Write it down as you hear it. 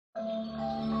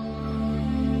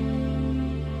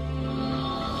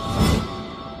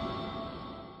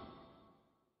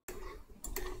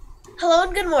Hello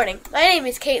and good morning. My name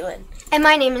is Katelyn. And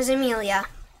my name is Amelia.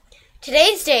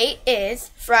 Today's date is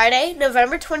Friday,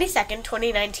 November 22nd,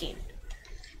 2019.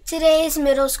 Today's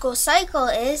middle school cycle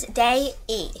is Day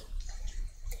E.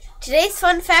 Today's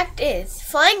fun fact is,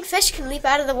 flying fish can leap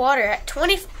out of the water at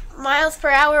 20 miles per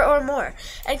hour or more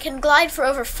and can glide for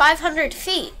over 500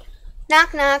 feet.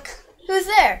 Knock knock. Who's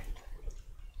there?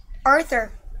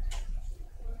 Arthur.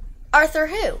 Arthur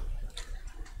who?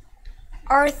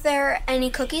 Arthur, any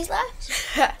cookies left?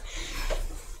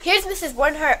 Here's Mrs.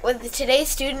 Barnhart with today's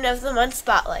Student of the Month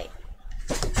Spotlight.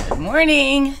 Good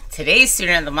morning. Today's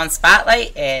Student of the Month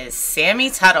Spotlight is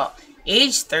Sammy Tuttle,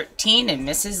 age 13 in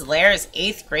Mrs. Lair's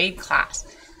 8th grade class.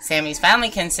 Sammy's family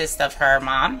consists of her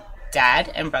mom,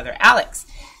 dad, and brother Alex.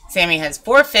 Sammy has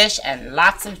 4 fish and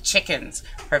lots of chickens.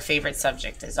 Her favorite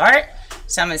subject is art.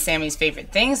 Some of Sammy's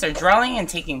favorite things are drawing and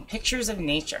taking pictures of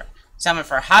nature. Some of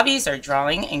her hobbies are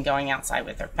drawing and going outside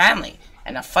with her family.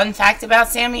 And a fun fact about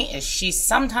Sammy is she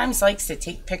sometimes likes to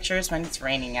take pictures when it's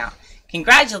raining out.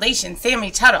 Congratulations, Sammy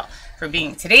Tuttle, for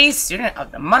being today's Student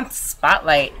of the Month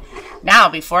Spotlight. Now,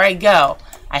 before I go,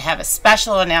 I have a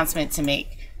special announcement to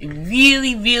make. I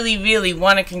really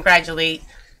want to congratulate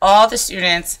all the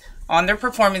students on their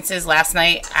performances last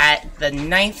night at the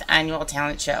 9th Annual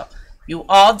Talent Show. You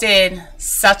all did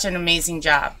such an amazing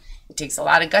job. It takes a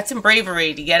lot of guts and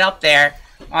bravery to get up there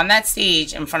on that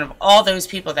stage in front of all those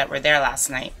people that were there last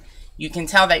night. You can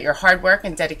tell that your hard work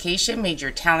and dedication made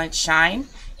your talent shine.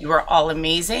 You are all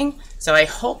amazing. So I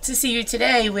hope to see you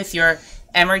today with your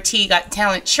MRT Got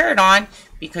Talent shirt on,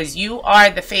 because you are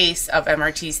the face of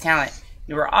MRT's talent.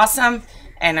 You were awesome,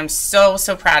 and I'm so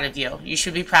proud of you. You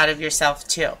should be proud of yourself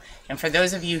too. And for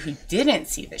those of you who didn't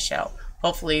see the show,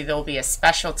 hopefully there'll be a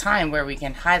special time where we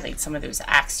can highlight some of those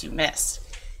acts you missed.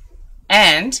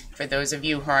 And for those of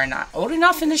you who are not old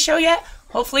enough in the show yet,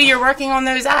 hopefully you're working on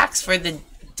those acts for the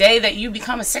day that you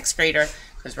become a 6th grader,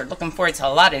 because we're looking forward to a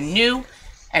lot of new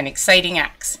and exciting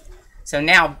acts. So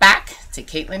now back to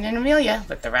Katelyn and Amelia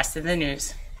with the rest of the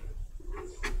news.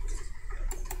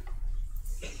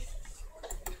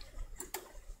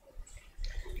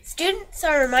 Students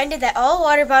are reminded that all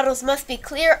water bottles must be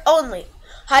clear only.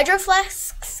 Hydro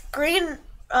flasks, green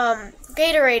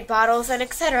Gatorade bottles, and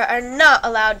etc. are not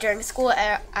allowed during school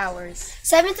hours.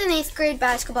 7th and 8th grade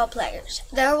basketball players.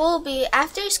 There will be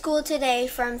after school today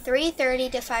from 3:30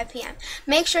 to 5 p.m.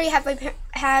 Make sure you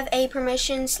have a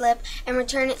permission slip and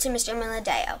return it to Mr.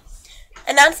 Miladeo.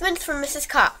 Announcements from Mrs.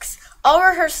 Cox. All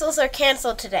rehearsals are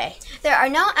canceled today. There are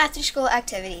no after-school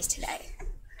activities today.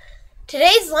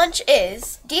 Today's lunch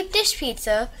is deep dish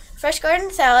pizza, fresh garden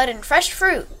salad, and fresh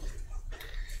fruit.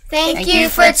 Thank you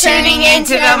for tuning in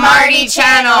to the Marty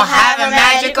Channel. Have a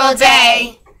magical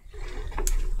day.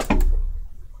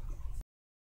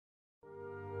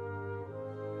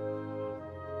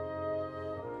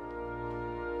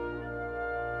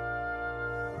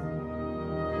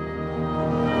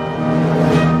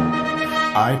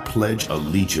 I pledge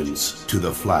allegiance to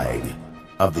the flag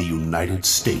of the United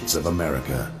States of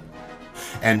America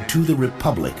and to the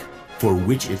republic for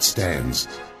which it stands,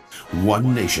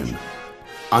 one nation,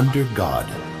 under God,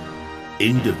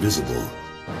 indivisible,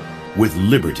 with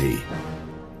liberty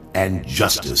and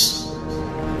justice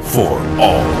for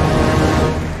all.